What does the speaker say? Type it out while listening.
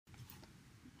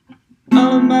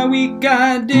my week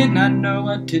I did not know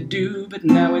what to do, but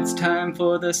now it's time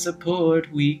for the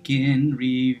Support Week in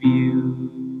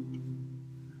Review.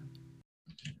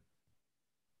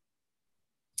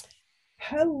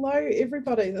 Hello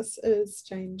everybody, this is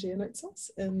Jane Giannoutzos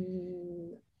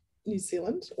in New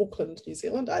Zealand, Auckland, New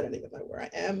Zealand. I don't even know where I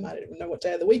am. I don't even know what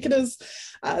day of the week it is.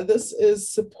 This is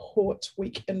Support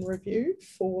Week in Review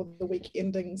for the week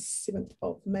ending 7th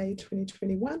of May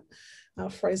 2021. Our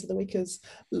phrase of the week is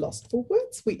lost for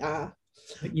words. We are.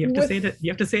 You have to say that.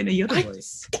 You have to say it in a Yoda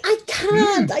voice.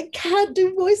 I can't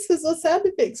do voices or sound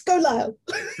effects. Go, Lyle.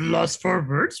 Lost for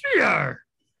words we are.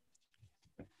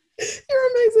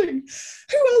 You're amazing.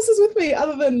 Who else is with me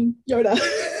other than Yoda?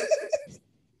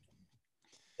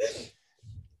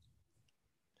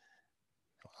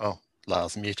 Oh,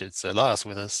 Lyle's muted. So Lyle's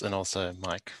with us, and also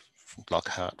Mike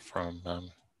Lockhart from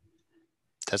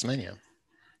Tasmania.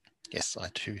 Yes, I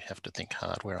too have to think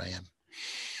hard where I am.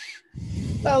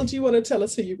 Lyle, do you want to tell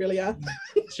us who you really are?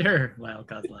 Sure. Lyle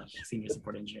Kozlov, Senior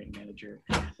Support Engineering Manager.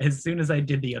 As soon as I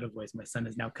did the Yoda voice, my son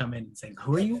has now come in and saying,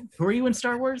 "Who are you? Who are you in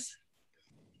Star Wars?"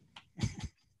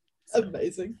 So,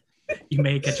 amazing. You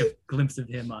may catch a glimpse of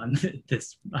him on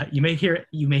this. You may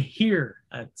hear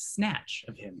a snatch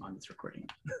of him on this recording.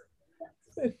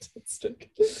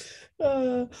 Fantastic.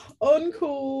 On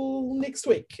call next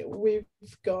week, we've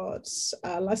got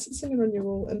licensing and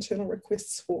renewal internal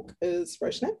requests fork is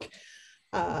Roshnak.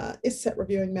 SSAT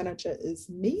reviewing manager is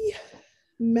me.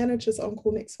 Managers on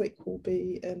call next week will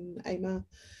be in AMA,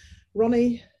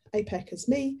 Ronnie. APAC is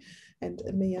me, and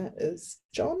EMEA is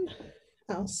John.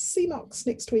 Our CMOCs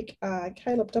next week are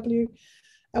Caleb W,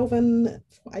 Alvin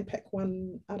for APAC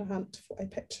 1, Arahant for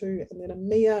APAC 2, and then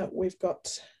EMEA, we've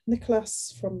got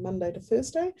Nicholas from Monday to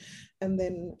Thursday, and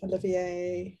then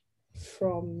Olivier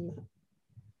from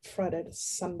Friday to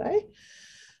Sunday.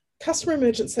 Customer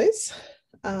emergencies,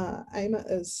 AMA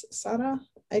is Sarah,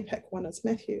 APAC 1 is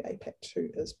Matthew, APAC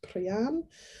 2 is Priyan.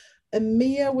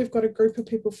 EMEA, we've got a group of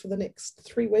people for the next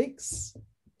 3 weeks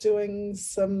doing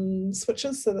some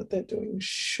switches so that they're doing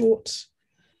short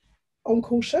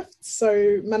on-call shifts.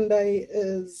 So Monday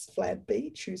is Vlad B,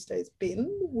 Tuesday's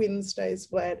Ben, Wednesday's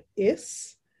Vlad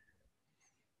S.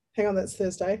 Hang on, that's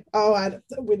Thursday. Oh,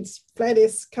 Wednesday, Vlad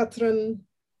S, Katrin,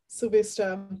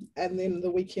 Sylvester, and then the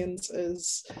weekends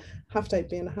is half day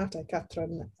Ben, half day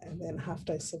Katrin, and then half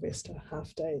day Sylvester,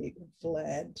 half day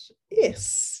Vlad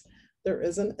S. There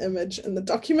is an image in the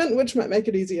document which might make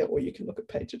it easier, or you can look at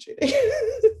PagerDuty.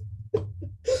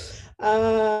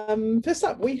 First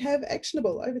up, we have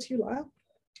Actionable. Over to you, Lyle.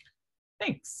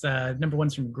 Thanks. Number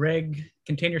one's from Greg.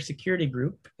 Container Security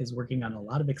Group is working on a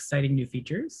lot of exciting new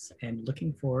features and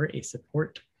looking for a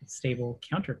support stable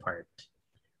counterpart.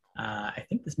 I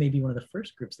think this may be one of the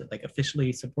first groups that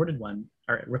officially supported one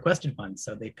or requested one.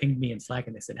 So they pinged me in Slack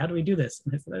and they said, "How do we do this?"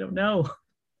 And I said, "I don't know.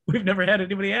 We've never had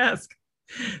anybody ask."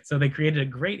 So they created a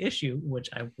great issue, which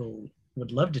I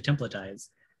would love to templatize.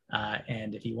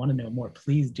 And if you want to know more,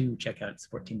 please do check out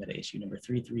support team meta issue number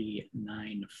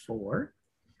 3394.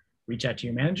 Reach out to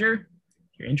your manager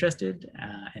if you're interested,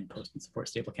 and post and support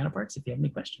stable counterparts if you have any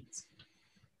questions.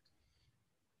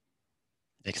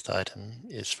 Next item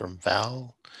is from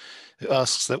Val, who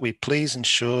asks that we please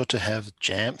ensure to have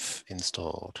Jamf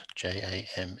installed, Jamf.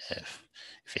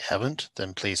 If you haven't,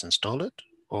 then please install it,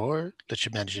 or let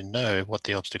your manager know what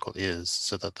the obstacle is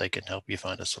so that they can help you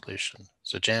find a solution.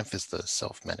 So Jamf is the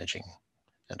self-managing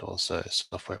and also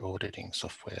software auditing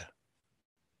software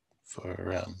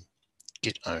for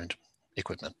Git-owned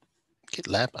equipment,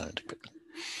 GitLab-owned equipment.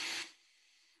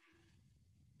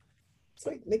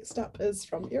 Sweet. Next up is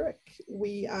from Eric.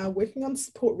 We are working on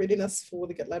support readiness for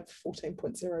the GitLab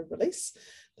 14.0 release.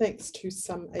 Thanks to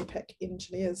some APAC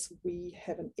engineers, we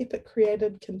have an epic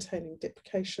created containing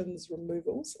deprecations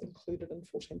removals included in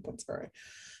 14.0.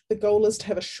 The goal is to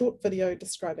have a short video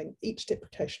describing each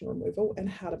deprecation removal and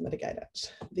how to mitigate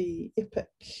it. The epic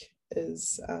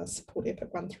is support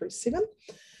epic 1 through 7.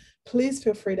 Please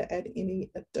feel free to add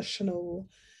any additional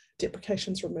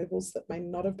deprecations removals that may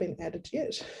not have been added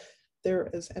yet. There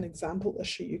is an example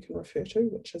issue you can refer to,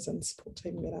 which is in support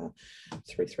team meta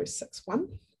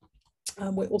 3361.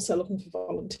 We're also looking for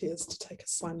volunteers to take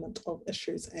assignment of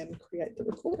issues and create the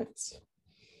recordings.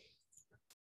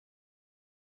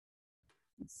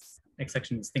 Next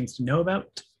section is things to know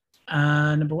about.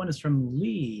 Number one is from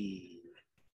Lee.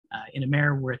 In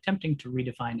AMER, we're attempting to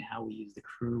redefine how we use the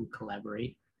crew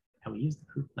collaboration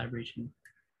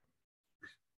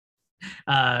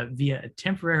via a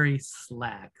temporary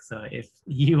Slack. So if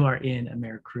you are in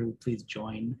AMER crew, please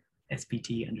join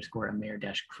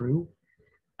SPT_AMER-crew.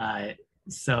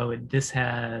 So this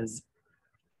has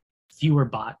fewer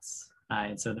bots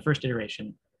And so the first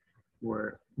iteration,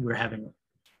 we're having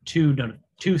two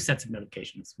sets of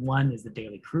notifications. One is the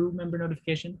daily crew member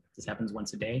notification. This happens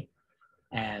once a day.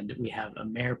 And we have a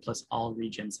mayor plus all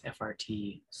regions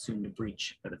FRT soon to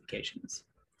breach notifications.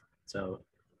 So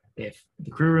if the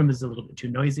crew room is a little bit too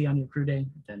noisy on your crew day,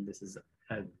 then this is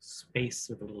a space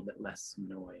with a little bit less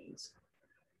noise.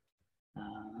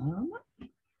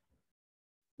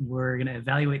 We're going to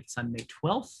evaluate this on May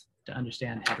 12th to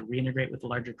understand how to reintegrate with the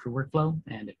larger crew workflow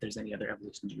and if there's any other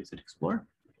evolutions you could explore.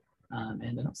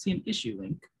 And I don't see an issue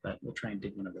link, but we'll try and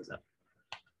dig one of those up.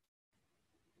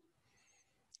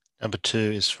 Number 2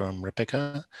 is from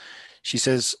Rebecca. She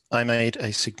says, I made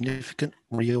a significant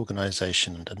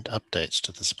reorganization and updates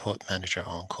to the Support Manager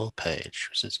on-call page,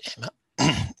 which is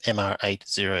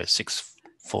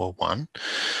MR80641.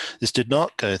 This did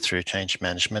not go through change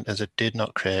management as it did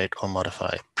not create or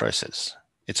modify a process.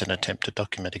 It's an attempt to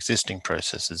document existing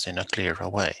processes in a clearer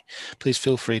way. Please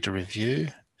feel free to review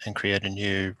and create a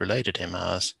new related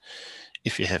MRs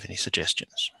if you have any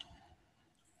suggestions.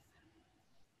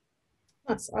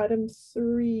 Nice. Item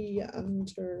 3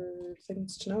 under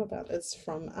things to know about is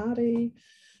from Ari,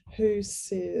 who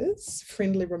says,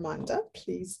 friendly reminder,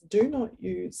 please do not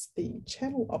use the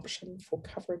channel option for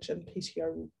coverage in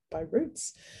PTO by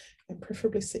routes, and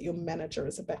preferably set your manager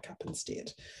as a backup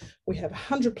instead. We have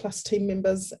 100+ team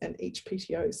members and each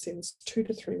PTO sends 2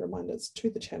 to 3 reminders to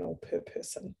the channel per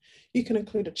person. You can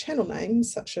include a channel name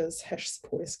such as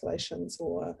 #support escalations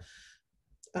or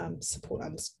support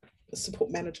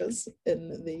managers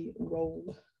in the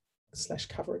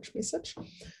role/coverage message.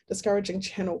 Discouraging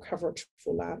channel coverage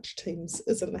for large teams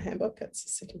is in the handbook. It's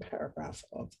the second paragraph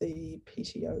of the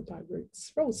PTO by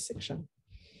routes roles section.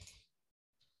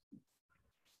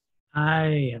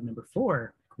 I have number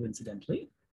 4,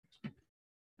 coincidentally.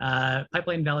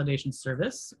 Pipeline validation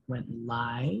service went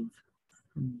live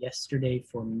yesterday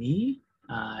for me.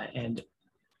 And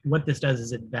what this does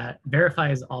is it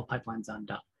verifies all pipelines on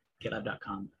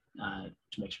GitLab.com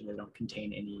to make sure they don't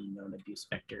contain any known abuse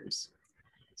vectors.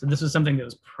 So this was something that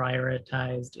was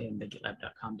prioritized in the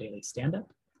GitLab.com daily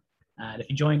stand-up. And if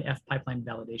you join F Pipeline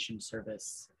Validation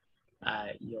Service,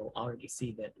 you'll already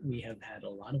see that we have had a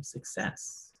lot of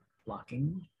success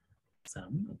blocking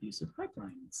some abusive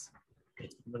pipelines.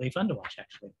 It's really fun to watch,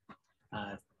 actually.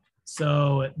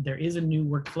 So there is a new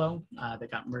workflow that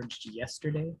got merged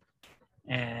yesterday.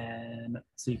 And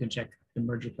so you can check the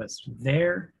merge request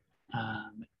there.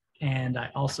 And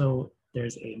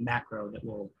there's a macro that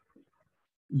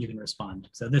you can respond.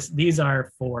 So these are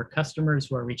for customers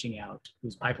who are reaching out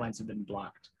whose pipelines have been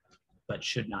blocked, but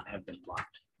should not have been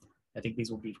blocked. I think these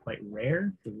will be quite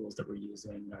rare. The rules that we're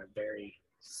using are very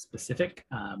specific,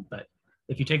 but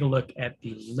if you take a look at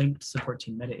the linked support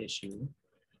team meta issue,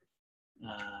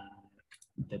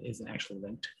 that isn't actually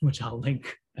linked, which I'll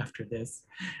link after this,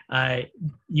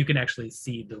 you can actually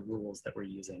see the rules that we're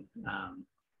using.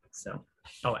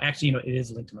 Actually, it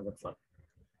is linked in the workflow.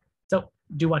 So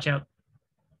do watch out.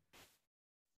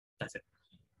 That's it.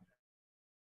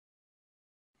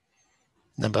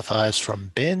 Number 5 is from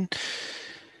Ben.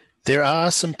 There are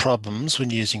some problems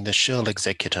when using the shell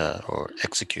executor or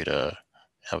executor,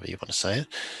 however you want to say it,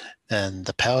 and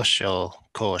the PowerShell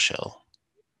core shell,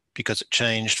 because it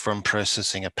changed from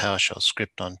processing a PowerShell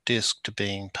script on disk to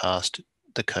being passed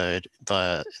the code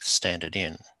via standard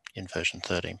in version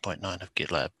 13.9 of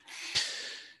GitLab.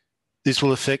 This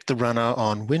will affect the runner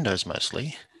on Windows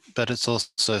mostly, but it's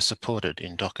also supported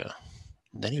in Docker.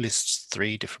 And then he lists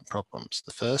 3 different problems.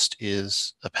 The first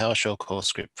is a PowerShell core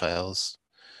script fails.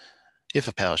 If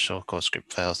a PowerShell core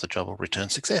script fails, the job will return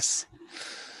success.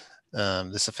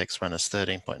 This affects runners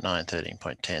 13.9,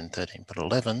 13.10,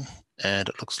 13.11, and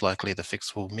it looks likely the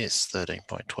fix will miss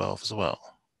 13.12 as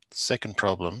well. The second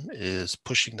problem is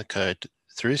pushing the code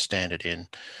through standard in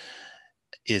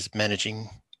is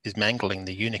mangling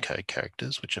the Unicode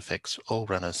characters, which affects all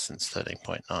runners since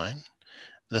 13.9.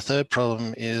 The third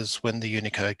problem is when the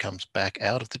Unicode comes back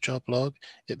out of the job log,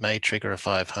 it may trigger a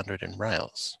 500 in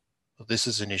Rails. Well, this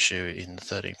is an issue in the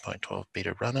 13.12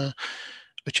 beta runner,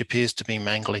 which appears to be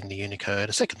mangling the Unicode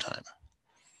a second time.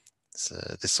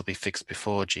 So this will be fixed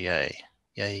before GA.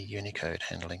 Yay, Unicode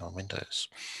handling on Windows.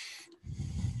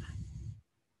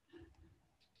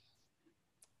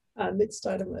 Next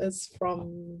item is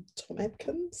from Tom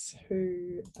Atkins,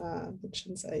 who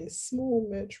mentions a small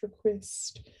merge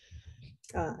request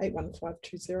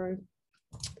 81520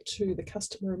 to the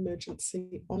customer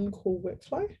emergency on-call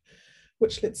workflow,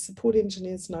 which lets support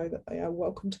engineers know that they are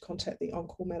welcome to contact the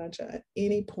on-call manager at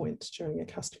any point during a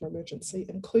customer emergency,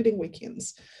 including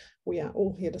weekends. We are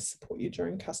all here to support you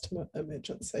during customer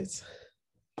emergencies.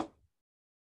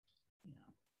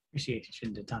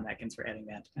 Appreciation to Tom Atkins for adding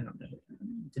that. I don't know.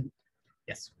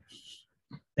 Yes.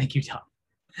 Thank you, Tom.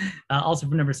 Also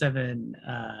from number 7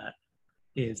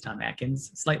 is Tom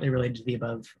Atkins, slightly related to the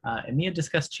above. EMEA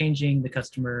discussed changing the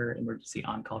customer emergency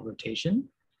on-call rotation,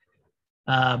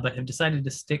 but have decided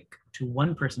to stick to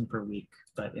one person per week,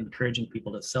 but encouraging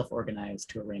people to self-organize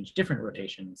to arrange different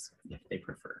rotations if they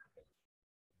prefer.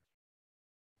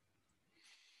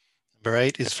 Number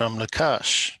 8 is from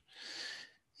Lukash.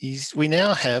 We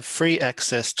now have free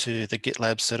access to the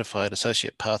GitLab Certified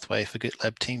Associate Pathway for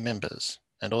GitLab team members,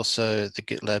 and also the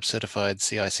GitLab Certified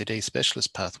CI/CD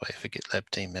Specialist Pathway for GitLab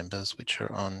team members, which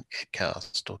are on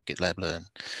Edcast or GitLab Learn.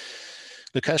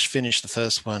 Lukash finished the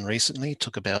first one recently,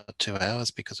 took about 2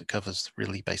 hours because it covers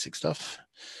really basic stuff.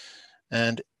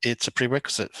 And it's a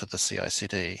prerequisite for the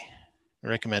CI/CD. I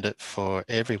recommend it for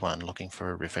everyone looking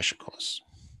for a refresher course.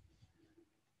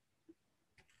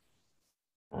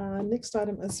 Next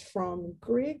item is from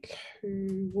Greg,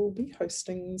 who will be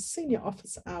hosting senior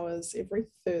office hours every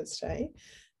Thursday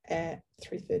at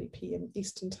 3:30 p.m.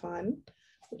 Eastern Time,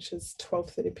 which is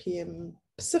 12:30 p.m.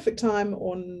 Pacific Time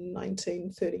or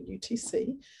 19:30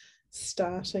 UTC,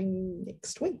 starting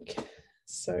next week.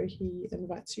 So he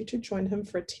invites you to join him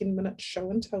for a 10-minute show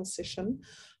and tell session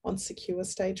on secure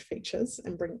stage features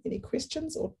and bring any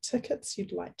questions or tickets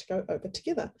you'd like to go over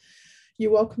together.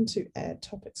 You're welcome to add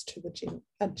topics to the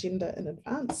agenda in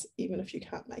advance, even if you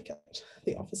can't make it.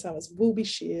 The office hours will be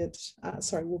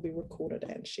will be recorded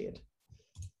and shared.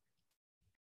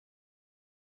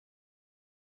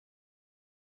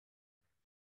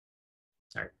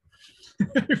 Sorry,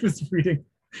 I was reading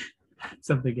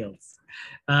something else.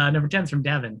 Number 10 is from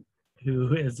Davin,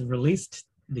 who has released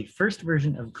the first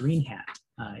version of Green Hat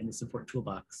in the support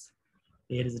toolbox.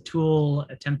 It is a tool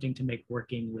attempting to make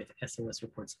working with SOS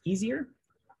reports easier.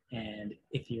 And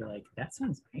if you're like, that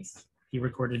sounds nice, he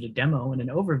recorded a demo and an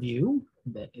overview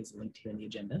that is linked here in the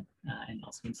agenda and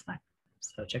also in Slack.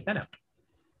 So check that out.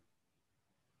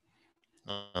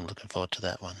 I'm looking forward to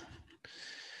that one.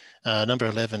 Number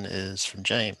 11 is from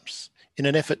James. In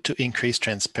an effort to increase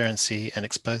transparency and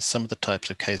expose some of the types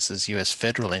of cases US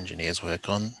federal engineers work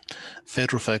on,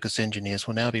 federal-focused engineers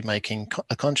will now be making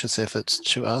a conscious effort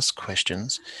to ask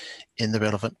questions in the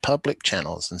relevant public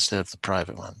channels instead of the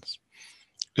private ones.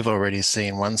 We've already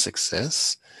seen one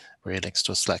success, where he links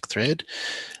to a Slack thread,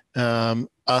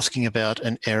 asking about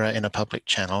an error in a public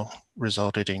channel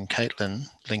resulted in Caitlin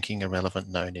linking a relevant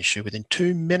known issue within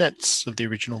 2 minutes of the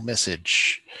original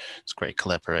message. It's great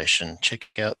collaboration. Check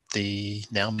out the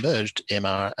now merged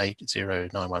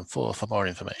MR80914 for more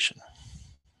information.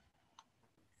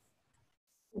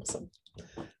 Awesome.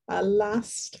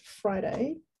 Last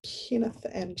Friday, Kenneth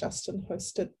and Justin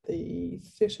hosted the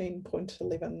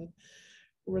 13.11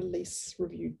 release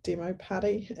review demo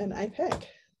party in APAC.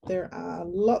 There are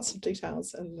lots of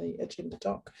details in the agenda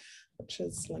doc, which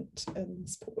is linked in the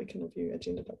Support Week in Review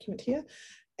agenda document here.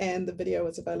 And the video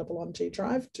is available on G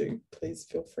Drive. Do please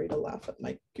feel free to laugh at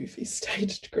my goofy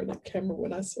staged grin at camera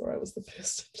when I saw I was the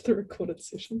first into the recorded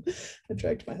session. I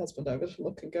dragged my husband over to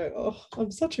look and go, oh, I'm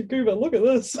such a goober, look at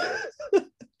this.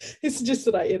 He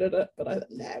suggested I edit it, but I thought,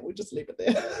 nah, we'll just leave it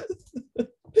there.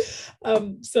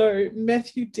 So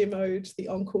Matthew demoed the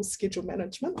on-call schedule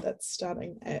management. That's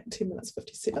starting at 10 minutes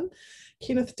 57.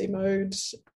 Kenneth demoed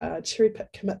cherry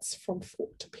pick commits from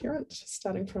fork to parent,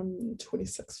 starting from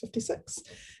 26:56,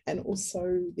 and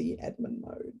also the admin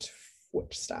mode,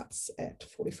 which starts at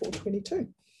 44:22.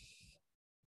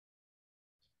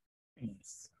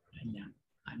 Nice. And yeah,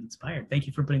 I'm inspired. Thank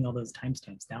you for putting all those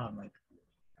timestamps down. I'm like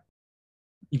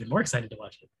even more excited to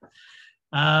watch it.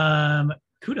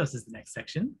 Kudos is the next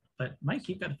section, but Mike,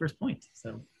 you've got the first point.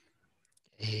 So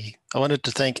I wanted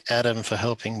to thank Adam for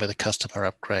helping with a customer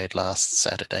upgrade last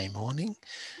Saturday morning.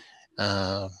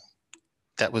 That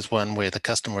was one where the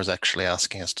customer was actually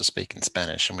asking us to speak in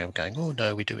Spanish, and we were going, oh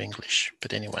no, we do English.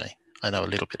 But anyway, I know a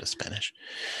little bit of Spanish.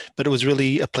 But it was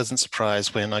really a pleasant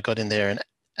surprise when I got in there and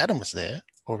Adam was there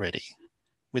already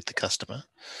with the customer.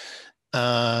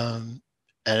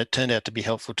 And it turned out to be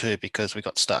helpful too, because we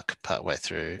got stuck partway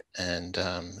through, and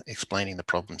explaining the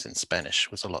problems in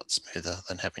Spanish was a lot smoother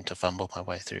than having to fumble my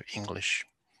way through English.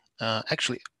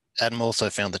 Actually, Adam also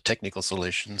found the technical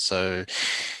solution. So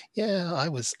yeah, I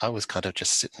was kind of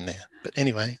just sitting there. But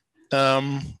anyway,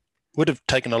 would have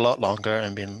taken a lot longer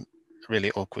and been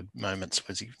really awkward moments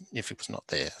if he was not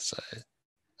there. So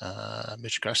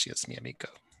muchas gracias, mi amigo.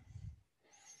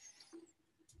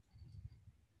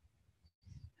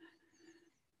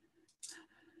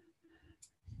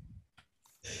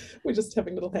 We're just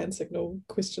having little hand signal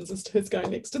questions as to who's going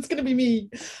next. It's going to be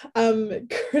me.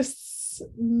 Chris Grace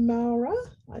Maura,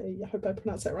 I hope I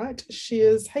pronounced that right. She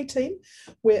is, hey team,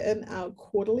 we're in our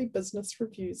quarterly business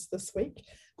reviews this week.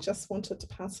 Just wanted to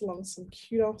pass along some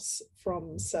kudos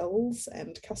from sales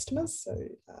and customers, so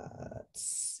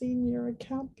senior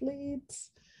account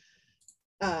leads,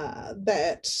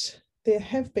 that there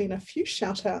have been a few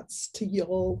shout outs to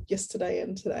y'all yesterday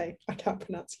and today. I can't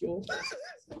pronounce y'all.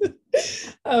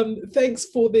 Thanks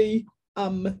for the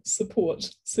support,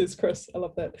 says Chris. I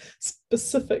love that.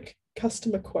 Specific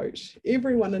customer quote.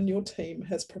 Everyone in your team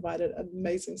has provided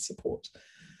amazing support.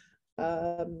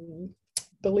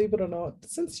 Believe it or not,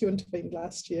 since you intervened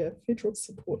last year, federal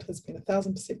support has been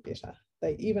 1,000% better.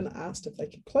 They even asked if they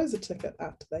could close a ticket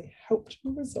after they helped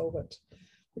me resolve it,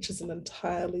 which is an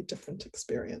entirely different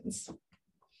experience.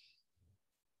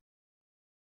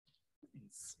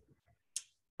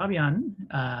 Fabian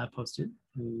posted,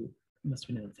 who must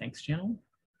have been in the thanks channel.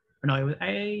 Or no,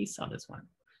 I saw this one.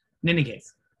 In any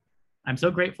case, I'm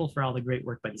so grateful for all the great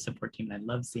work by the support team, and I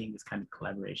love seeing this kind of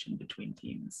collaboration between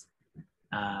teams.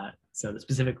 So the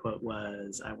specific quote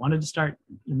was, I wanted to start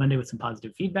Monday with some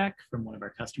positive feedback from one of our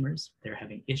customers. They're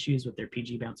having issues with their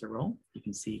PG bouncer roll. You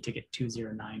can see ticket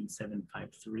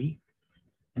 209753.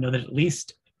 I know that at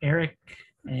least Eric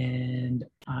and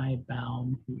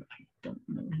Ibaum, who I don't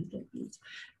know who that is.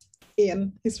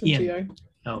 Ian, he's from Geo.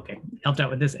 Oh, okay, helped out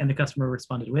with this, and the customer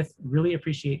responded with, really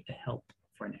appreciate the help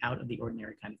for an out of the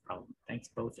ordinary kind of problem. Thanks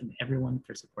both and everyone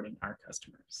for supporting our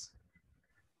customers.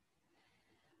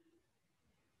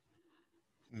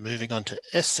 Moving on to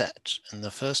SSAT, and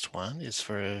the first one is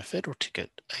for a federal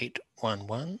ticket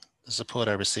 811. The support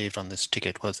I received on this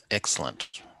ticket was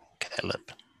excellent.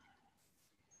 Caleb.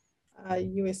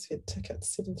 US Fed ticket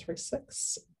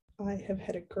 736. I have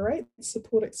had a great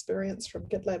support experience from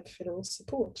GitLab Federal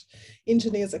Support.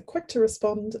 Engineers are quick to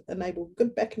respond, enable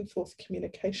good back and forth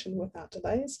communication without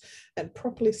delays, and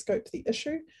properly scope the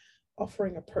issue,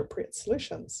 offering appropriate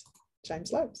solutions.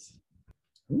 James Lopes.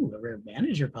 Ooh, a rare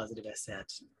manager positive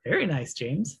SSAT. Very nice,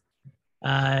 James.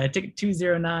 Ticket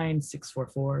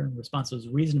 209644. Response was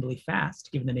reasonably fast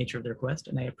given the nature of the request,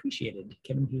 and I appreciated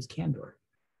Kevin Hughes' candor.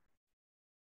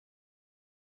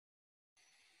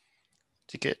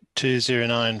 Ticket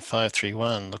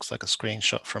 209531 looks like a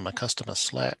screenshot from a customer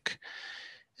Slack.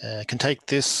 Can take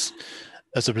this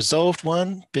as a resolved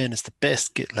one. Ben is the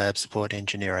best GitLab support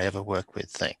engineer I ever worked with.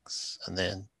 Thanks. And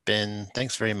then Ben,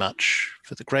 thanks very much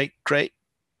for the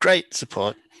great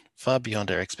support, far beyond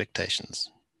our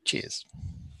expectations. Cheers.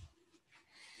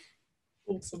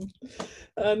 Awesome.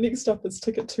 Next up is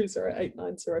ticket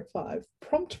 208905,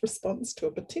 prompt response to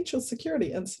a potential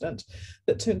security incident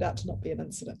that turned out to not be an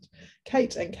incident.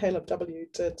 Kate and Caleb W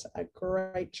did a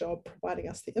great job providing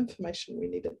us the information we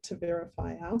needed to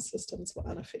verify our systems were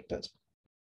unaffected.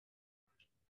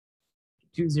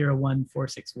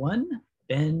 201461.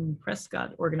 Ben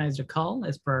Prescott organized a call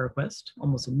as per our request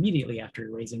almost immediately after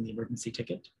raising the emergency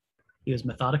ticket. He was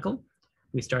methodical.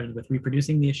 We started with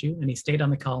reproducing the issue, and he stayed on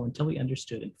the call until we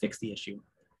understood and fixed the issue.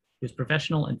 He was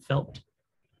professional and felt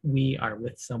we are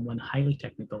with someone highly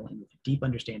technical and with a deep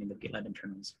understanding of GitLab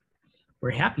internals.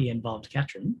 We're happy he involved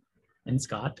Katrin and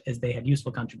Scott as they had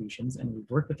useful contributions, and we've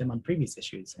worked with them on previous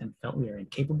issues and felt we are in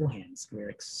capable hands. We're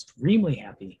extremely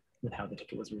happy with how the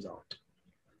ticket was resolved.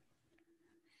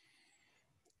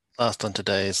 Last on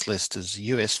today's list is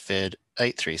US Fed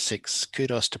 836.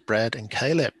 Kudos to Brad and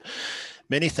Caleb.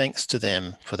 Many thanks to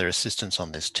them for their assistance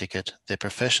on this ticket. Their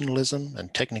professionalism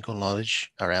and technical knowledge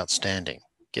are outstanding.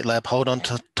 GitLab, hold on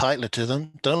tightly to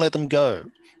them. Don't let them go.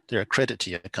 They're a credit to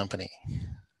your company.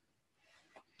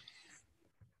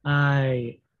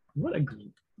 What a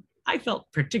group. I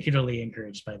felt particularly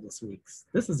encouraged by this week's.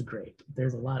 This is great.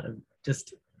 There's a lot of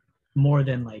just more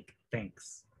than like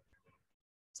thanks.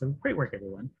 So great work,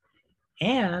 everyone.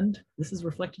 And this is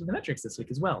reflected in the metrics this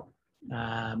week as well.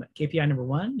 KPI number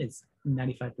 1 is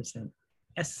 95%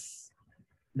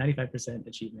 95%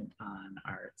 achievement on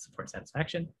our support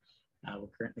satisfaction. We're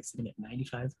currently sitting at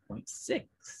 95.6.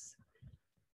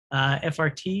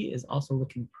 FRT is also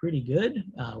looking pretty good.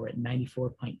 We're at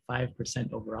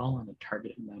 94.5% overall on a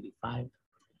target of 95.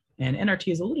 And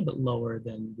NRT is a little bit lower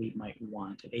than we might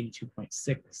want at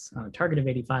 82.6 on a target of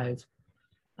 85.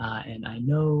 And I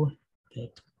know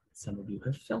that some of you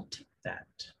have felt that.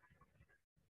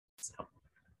 So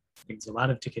there's a lot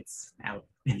of tickets out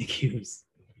in the queues.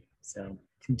 So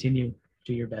continue,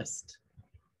 do your best,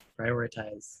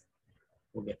 prioritize.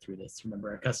 We'll get through this.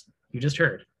 Remember, you just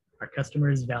heard, our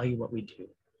customers value what we do,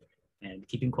 and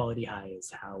keeping quality high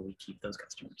is how we keep those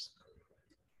customers.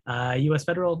 US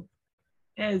Federal,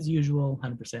 as usual,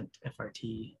 100%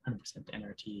 FRT, 100%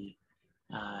 NRT.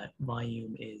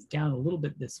 Volume is down a little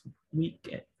bit this week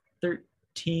at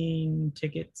 13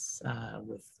 tickets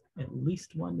with at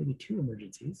least one, maybe two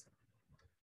emergencies.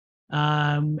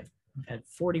 We've had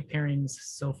 40 pairings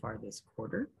so far this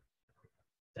quarter.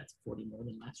 That's 40 more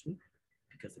than last week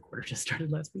because the quarter just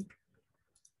started last week.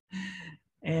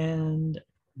 And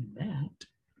that,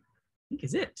 I think,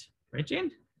 is it. Right,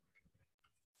 Jane?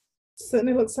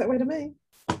 Certainly looks that way to me.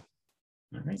 All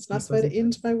right. It's a nice way to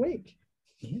end my week.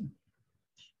 Yeah.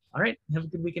 All right. Have a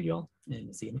good weekend, y'all. And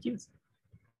we'll see you in the queues.